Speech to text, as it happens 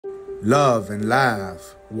Love and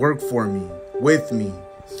laugh, work for me, with me,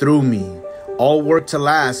 through me. All work to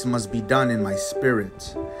last must be done in my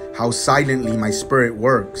spirit. How silently my spirit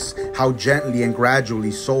works, how gently and gradually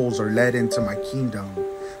souls are led into my kingdom.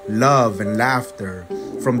 Love and laughter,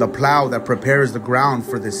 from the plow that prepares the ground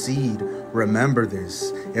for the seed. Remember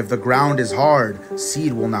this, if the ground is hard,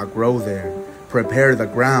 seed will not grow there. Prepare the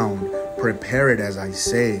ground, prepare it as I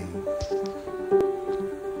say.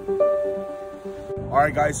 All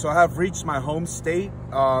right, guys, so I have reached my home state,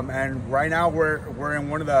 and right now we're in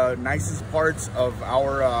one of the nicest parts of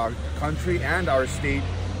our country and our state,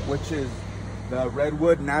 which is the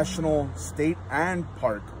Redwood National State and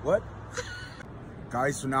Park. What?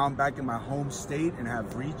 Guys, so now I'm back in my home state and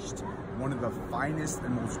have reached one of the finest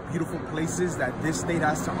and most beautiful places that this state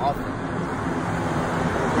has to offer.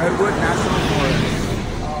 Redwood National Forest.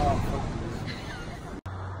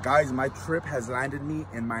 Guys, my trip has landed me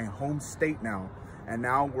in my home state now. And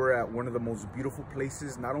now we're at one of the most beautiful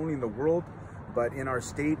places, not only in the world, but in our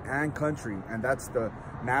state and country. And that's the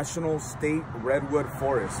National State Redwood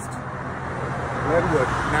Forest. Redwood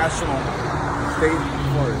National State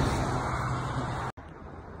Forest.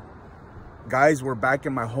 Guys, we're back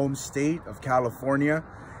in my home state of California.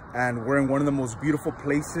 And we're in one of the most beautiful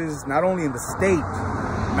places, not only in the state,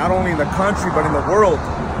 not only in the country, but in the world.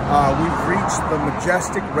 We've reached the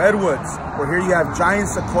majestic redwoods, where here you have giant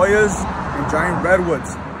sequoias and giant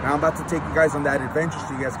redwoods. Now I'm about to take you guys on that adventure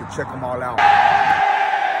so you guys can check them all out.